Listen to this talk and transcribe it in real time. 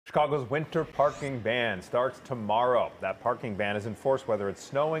Chicago's winter parking ban starts tomorrow. That parking ban is enforced whether it's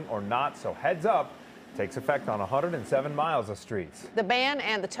snowing or not, so heads up. Takes effect on 107 miles of streets. The ban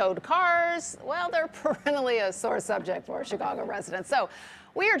and the towed cars, well, they're perennially a sore subject for Chicago residents. So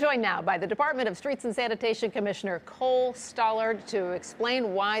we are joined now by the Department of Streets and Sanitation Commissioner Cole Stollard to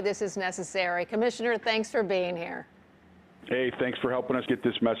explain why this is necessary. Commissioner, thanks for being here. Hey, thanks for helping us get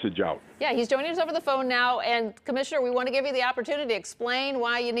this message out. Yeah, he's joining us over the phone now. And Commissioner, we want to give you the opportunity to explain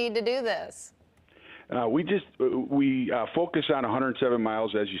why you need to do this. We focus on 107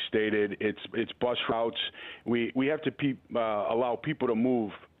 miles, as you stated. It's bus routes. We have to allow people to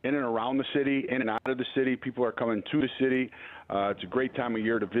move in and around the city, in and out of the city. People are coming to the city. It's a great time of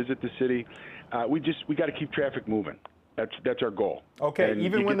year to visit the city. We got to keep traffic moving. That's our goal. Okay, and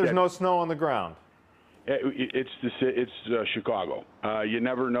even when there's no snow on the ground. It's Chicago. You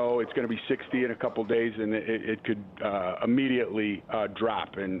never know. It's going to be 60 in a couple days, and it could immediately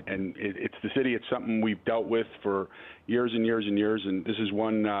drop. And it's the city. It's something we've dealt with for years and years and years. And this is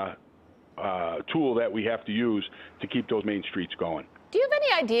one tool that we have to use to keep those main streets going. Do you have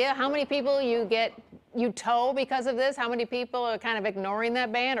any idea how many people you tow because of this? How many people are kind of ignoring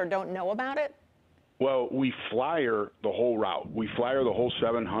that ban or don't know about it? Well, we flyer the whole route. We flyer the whole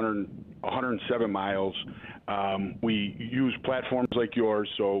 107 miles. We use platforms like yours.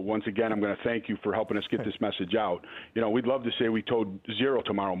 So once again, I'm going to thank you for helping us get this message out. You know, we'd love to say we towed zero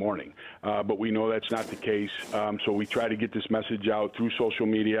tomorrow morning, but we know that's not the case. So we try to get this message out through social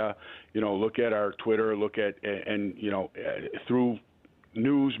media. You know, look at our Twitter, through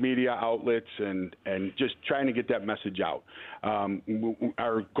news media outlets and just trying to get that message out.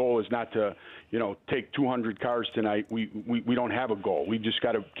 Our goal is not to, take 200 cars tonight. We don't have a goal. We just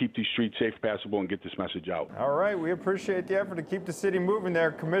got to keep these streets safe, passable, and get this message out. All right, we appreciate the effort to keep the city moving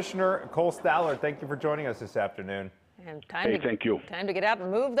there. Commissioner Cole Stollard, thank you for joining us this afternoon. And thank you. Time to get out and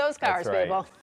move those cars, people.